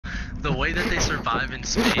the way that they survive in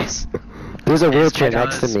space. There's a wheelchair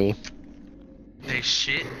next to me. They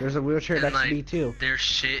shit. There's a wheelchair and, next like, to me too. Their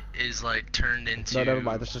shit is like turned into. No, never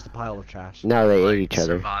mind. That's just a pile of trash. No, they like, ate each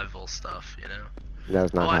other. Survival stuff, you know. That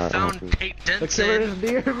was not how I it found happened. Tate The Denson. killer is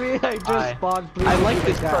near me. I just spawned. I like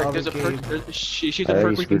this perk. There's a perk. She shoots a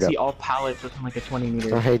perk. We can see all pallets within like a 20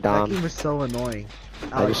 meters. Oh, hey, That Dom. game was so annoying.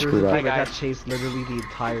 I just screwed up. I got chased literally the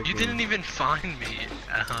entire game. You didn't even find me,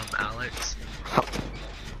 Alex.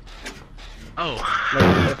 Oh.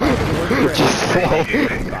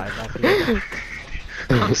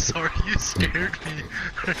 I'm sorry, you scared me.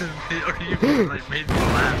 Or you like made me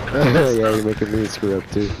laugh. Yeah, you're making me screw up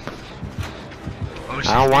too. Oh,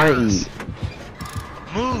 I don't want to eat.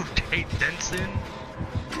 Move, Tate Denson.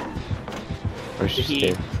 Where's she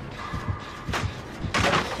stay?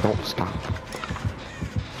 Don't stop.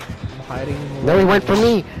 I'm hiding. No, he went for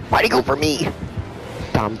me. Why'd he go for me?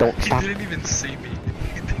 Dom, don't stop. He didn't even see me.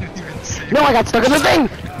 He didn't even see me. No, I got stuck in the thing.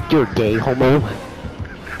 You're gay, homo.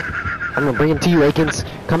 I'm gonna bring him to you, Akins.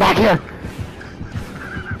 Come back here.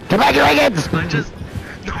 Come back here, Akins. I just.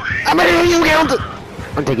 No. I'm gonna get you killed.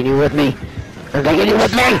 I'm taking you with me. I'm taking you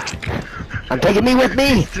with me. I'm taking me with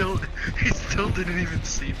me. He still didn't even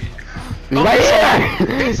see me. He's right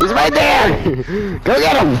here. He's right there. Go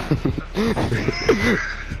get him.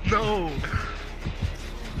 No.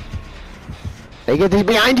 Akins, he's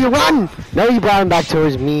behind you. Run. No, you brought him back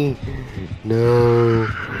towards me. No.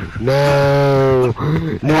 No.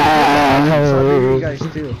 No. You guys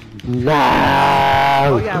too. No.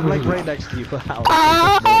 Oh yeah, I'm like right next to you. Wow.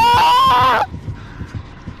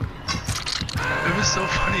 It was so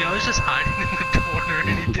funny. I was just hiding in the corner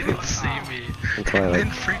and he didn't see me. And then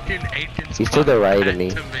freaking Aikens. He's to the right of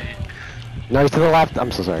me. No, he's to the left.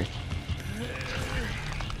 I'm so sorry.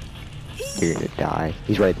 You're gonna die.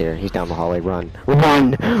 He's right there. He's down the hallway. Run.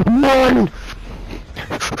 Run. Run.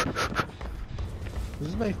 This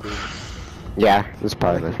is my favorite. Yeah, this is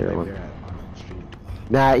probably my favorite one.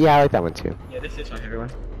 Nah, yeah, I like that one too. Yeah, this is my favorite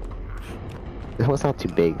one. That one's not too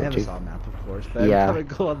big, And don't the you? saw map, of course. But Yeah. every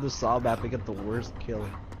time I go on the saw map, I get the worst kill.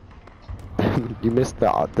 You missed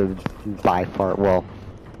the by far, well,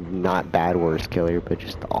 not bad worst killer, but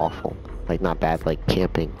just awful. Like, not bad like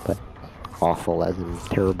camping, but awful as in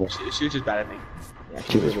terrible. She was just bad at me. Yeah,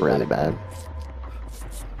 She was really bad.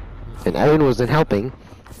 And Evan wasn't helping.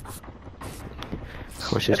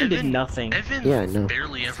 Evan did nothing. Evan Yeah, no.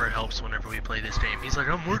 barely ever helps whenever we play this game. He's like,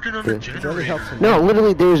 I'm working on a generator. No,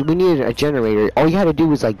 literally, we needed a generator. All you had to do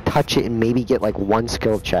was like touch it and maybe get like one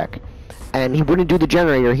skill check. And he wouldn't do the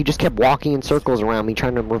generator. He just kept walking in circles around me,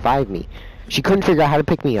 trying to revive me. She couldn't figure out how to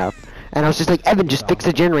pick me up. And I was just like, Evan, just fix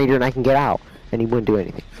the generator and I can get out. And he wouldn't do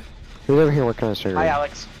anything. Who's over here working on a generator? Hi,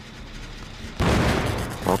 Alex.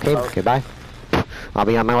 Okay, goodbye. I'll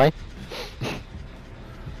be on my way.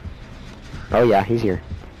 Oh yeah, he's here.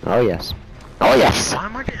 Oh yes. Oh yes! Why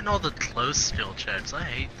am I getting all the close skill checks? I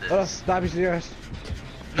hate this. Oh, stop, he's near us.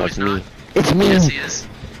 No, That's he's not. me. It's me! Yes, he is.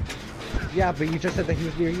 Yeah, but you just said that he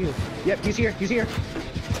was near you. Yep, he's here, he's here.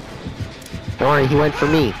 Don't worry, he went for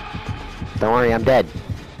me. Don't worry, I'm dead.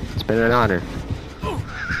 It's been an honor.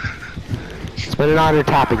 It's been an honor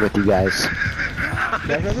tapping with you guys.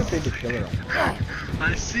 That doesn't say the killer on.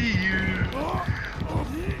 I see you.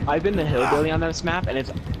 I've been the hillbilly on this map,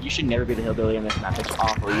 and you should never be the hillbilly on this map. It's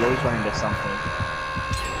awful. You always run into something.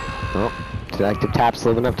 Well, Detective Tap's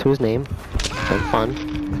living up to his name. It's been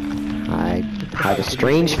fun. I have a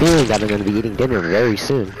strange feeling that I'm going to be eating dinner very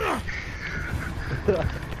soon.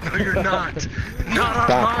 No, you're not. Not on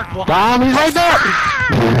my watch. Dom, he's right there!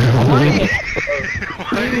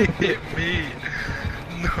 Why did it hit me?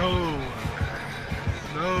 No.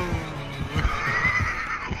 No.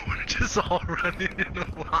 We're just all running in a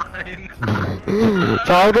line.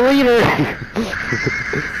 Follow the leader!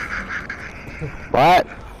 What?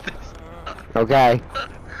 Okay.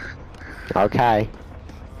 Okay.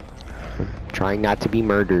 I'm trying not to be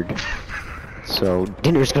murdered. So,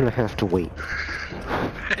 dinner's gonna have to wait.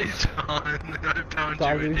 Hey, John. I found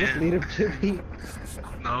Dog, you we just again. lead him to me.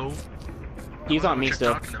 No. He's on me What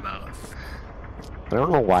still. you're talking about. I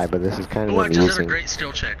don't know why, but this is kind of Oh, I just had a amusing. great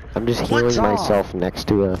skill check. I'm just What? healing myself next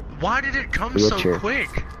to a... Why did it come Wheelchair. so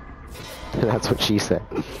quick? That's what she said.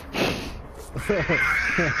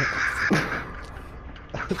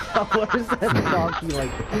 What is that donkey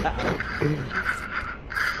like that?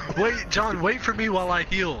 Wait, John, wait for me while I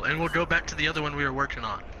heal, and we'll go back to the other one we were working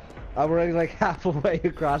on. I'm running like halfway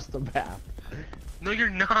across the map. No, you're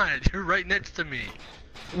not. You're right next to me.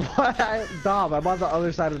 What? Dom, I'm on the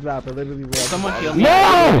other side of the map. I literally ran. Someone heal me. No!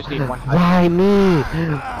 I just need one. Why me?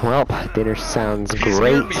 Well, dinner sounds He's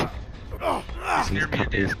great. near me. He's near me,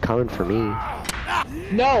 He's dude. coming for me.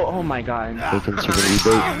 No! Oh my god. Akins, you're I gonna be see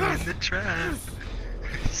bait. you in the trap.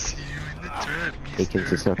 I see you in the trap, Akins,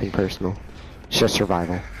 it's mister. nothing personal. It's just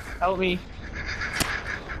survival. Help me.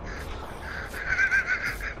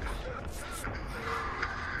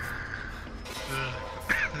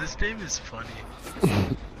 This game is funny.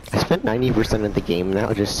 I spent 90% of the game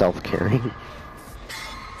now just self-caring.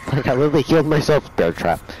 Like, I literally healed myself, bear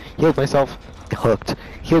trap. Healed myself, hooked.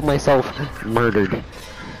 Healed myself, murdered.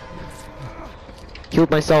 Healed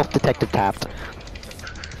myself, detective tapped.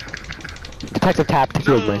 Detective tapped,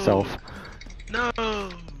 healed myself. No,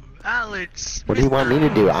 Alex. What do you want me to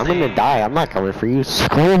do? I'm gonna Mr. die, I'm not coming for you.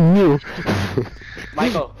 Screw you!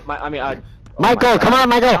 Michael, Michael, come on,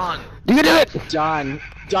 Michael! John. You can do it! John,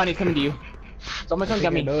 he's coming to you. Someone come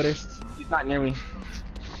get me. Noticed. He's not near me.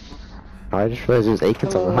 Oh, I just realized there's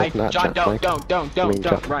Akins on the Mike, hook, not John, Mike.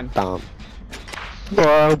 don't, run. Dom.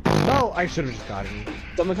 Oh, No, I should have just gotten you.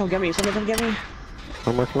 Someone come get me,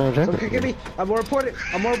 I'm working on a Someone can get me. I'm more important.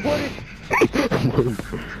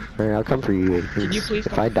 Alright, I'll come for you, Akins. Can you please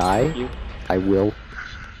If come- I die, You. I will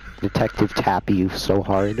detective tap you so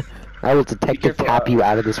hard. I will detective careful, tap you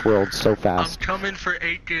out of this world so I'm fast. coming for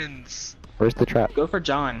Akins. Where's the trap? Go for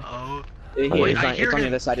John. Oh, Wait, I hear It's on the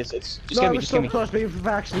him. other side. It's just No, I get me, was just so get me. close, but if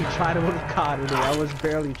I actually tried, I would have gotten it. I was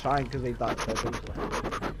barely trying because they thought so.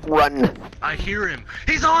 Run! I hear him.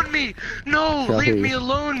 He's on me. No, Yeah, I hear leave me you.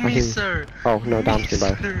 alone, I hear you. sir. Oh, no, Dom's nearby.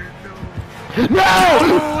 Mister, No!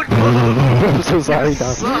 Oh, I'm so sorry, You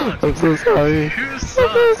Dom. suck. I'm so sorry. You I'm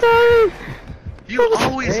so suck. sorry! You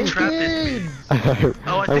always trap at me.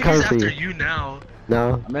 Oh, I I'm think he's coming for after you. you now.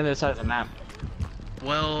 No. I'm on the other side of the map.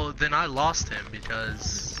 Well, then I lost him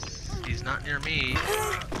because he's not near me.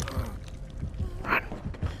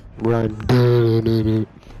 Run.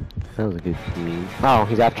 That was a good meme. Oh,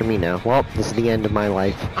 he's after me now. Well, this is the end of my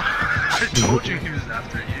life. I told you he was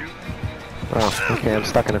after you. Oh, okay, I'm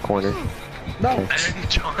stuck in a corner. No. And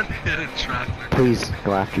John hit a trapper. Please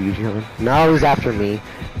go after you, John. No, he's after me.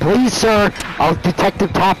 Please, sir! I'll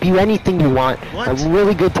detective tap you anything you want. What? I'm a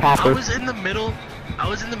really good I tapper. was in the middle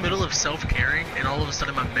of self-caring, and all of a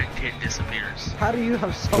sudden my med kit disappears. How do you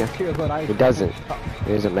have self-care but I? It doesn't.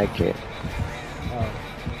 There's a med kit. Oh.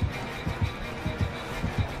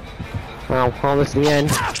 Well, this is the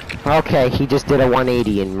end. Okay, he just did a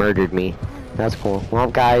 180 and murdered me. That's cool. Well,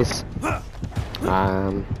 guys.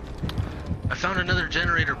 I found another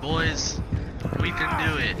generator, boys. We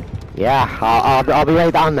can do it. Yeah, I'll be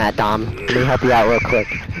right on that, Dom. Let me help you out real quick.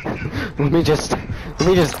 let me just,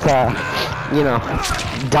 you know,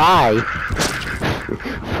 die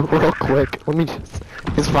real quick. Let me just.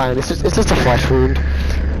 It's fine. It's just a flesh wound.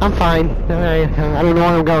 I'm fine. I don't know where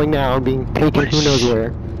I'm going now. I'm being taken who knows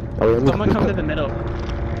where. Oh, let me- Someone come to the middle.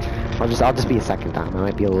 I'll just be a second, Dom. I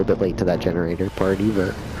might be a little bit late to that generator party,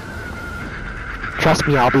 but trust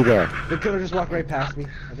me, I'll be there. The killer just walked right past me.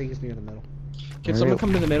 I think he's near the middle. Can someone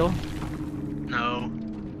come to the middle? No.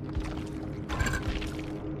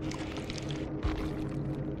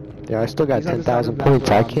 Yeah, I still got He's on the 10,000 side of the points.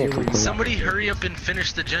 I map, can't so complain. Somebody hurry up and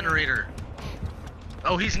finish the generator.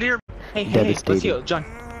 Oh, he's near. Hey, let's Devastating. heal. John.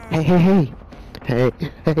 Hey,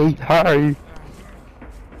 hi.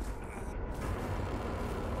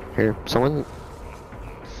 Here, someone.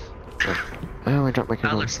 Oh, I dropped my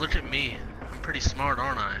controller. Alex, look at me. I'm pretty smart,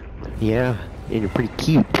 aren't I? Yeah, and you're pretty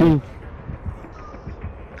cute too.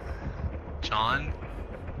 John,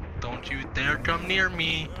 don't you dare come near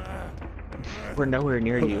me. We're nowhere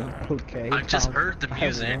near you. Okay. I just Tom, heard the I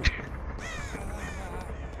music.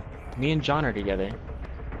 Me and John are together.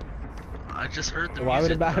 I just heard the won't. Why would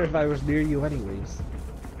music. it matter if I was near you anyways?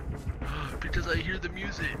 Because I hear the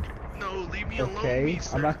music. No, leave me alone, Okay,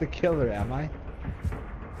 mister. I'm not the killer, am I?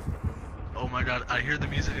 Oh my god, I hear the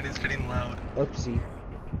music and it's getting loud. Oopsie.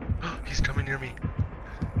 He's coming near me.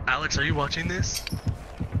 Alex, are you watching this?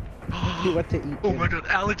 You what to eat? Oh kid? my god,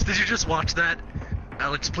 Alex, did you just watch that?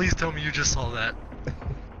 Alex, please tell me you just saw that.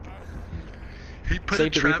 He put Save a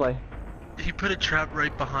the trap. replay. He put a trap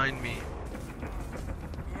right behind me.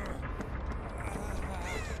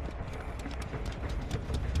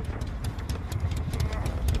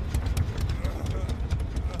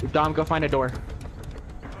 Dom, go find a door.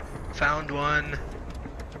 Found one.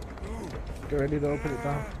 Get ready to open it,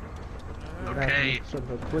 Dom. Okay. So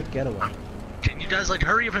a quick getaway. Can you guys like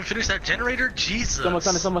hurry up and finish that generator? Jesus. It's almost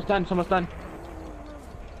done, it's almost done, it's almost done.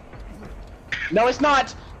 No, it's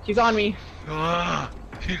not! He's on me. Ugh,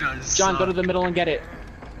 you guys John, suck. go to the middle and get it.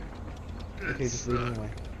 Okay, just leave him away.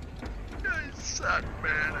 You guys suck,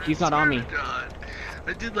 man. I He's not on swear me. to God.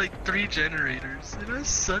 I did like 3 generators, and I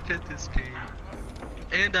suck at this game.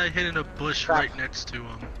 And I hit in a bush Crap. right next to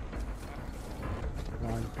him.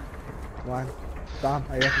 Come on. Come on. Dom,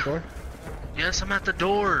 are you at the door? Yes, I'm at the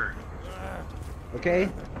door. Okay,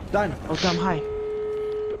 done. Oh, Dom, hi.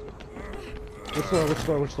 Which door? Which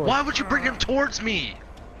door? Which door? Why would you bring him towards me?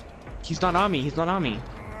 He's not on me. He's not on me.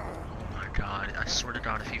 Oh my god, I swear to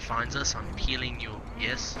god, if he finds us, I'm peeling you.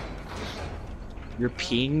 Yes? You're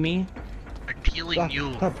peeing me? I'm peeling Stop,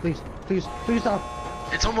 you. stop, please, please, please stop.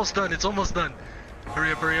 It's almost done, it's almost done.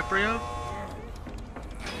 Hurry up, hurry up, hurry up.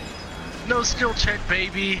 No skill check,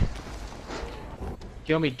 baby.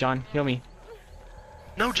 Heal me, John. Heal me.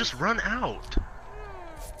 No, just run out.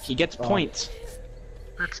 He gets points.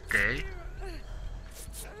 That's gay.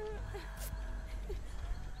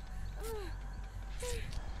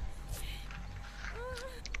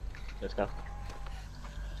 Let's go.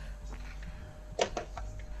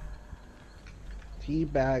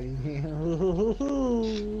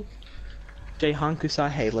 Teabagging. Jay Hankusai,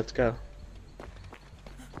 hey, let's go.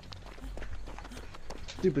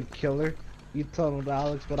 Stupid killer. You told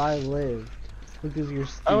Alex, but I lived. Because you're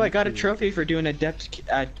stupid. Oh, I got a trophy for doing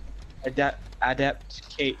adepticate,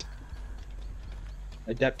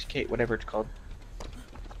 whatever it's called.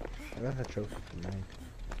 I got a trophy tonight.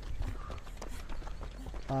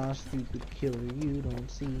 Ah, stupid killer, you don't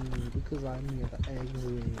see me because I'm near the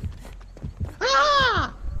exit.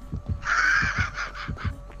 Ah!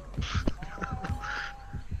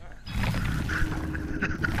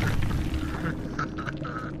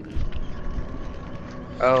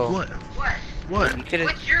 Oh. What? What? What? You could've-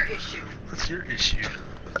 What's your issue? What's your issue?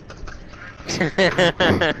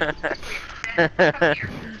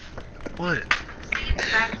 What?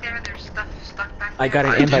 See, back there, there's stuff stuck back there. I got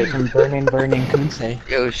an invite from Burning Kunsei.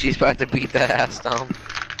 Yo, she's about to beat that ass, Tom.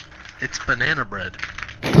 It's banana bread.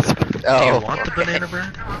 Do Oh. you want the banana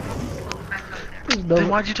bread? No, I'll go back over there. No, Then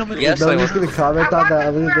why'd you tell me to Yes, no I one's was- gonna comment on that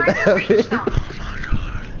other than Where Evan. Oh my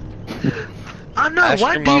god. I know, Ask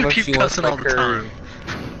why your do you mom if keep she wants cussing all my the curry. time?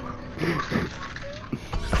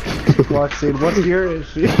 Walks in, what's your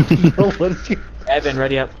issue? No one's your... Evan,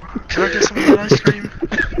 ready up. Can I get some of that ice cream?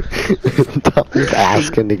 Tom's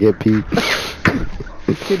asking to get peed.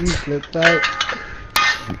 Can you flip that?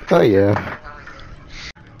 Oh yeah.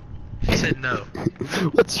 He said no.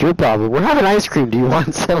 What's your problem? We're having ice cream. Do you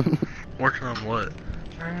want some? Working on what?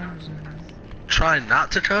 Try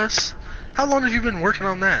not to cuss? How long have you been working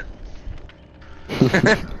on that?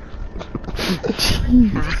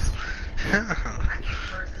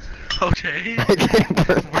 Okay.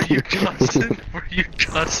 Were you cussing? Were you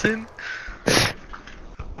cussing?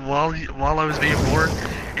 While I was being born?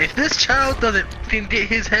 If this child doesn't fucking get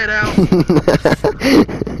his head out,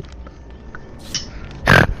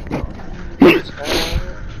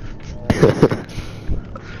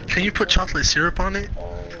 can you put chocolate syrup on it?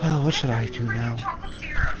 Oh, what should I do now? Chocolate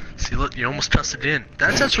syrup. See, look, you almost cussed again.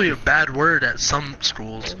 That's actually a bad word at some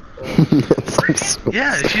schools.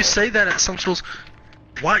 Yeah, if you say that at some schools,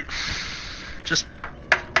 why? Just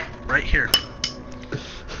right here.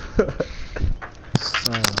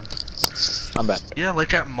 I'm back. Yeah,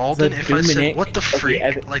 like at Malden, The if I said, Dominic- what the okay, freak,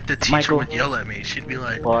 Evan- like the teacher Michael- would yell at me. She'd be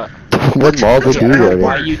like, What? What mall did you go Yeah, to?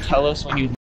 Why you tell us when you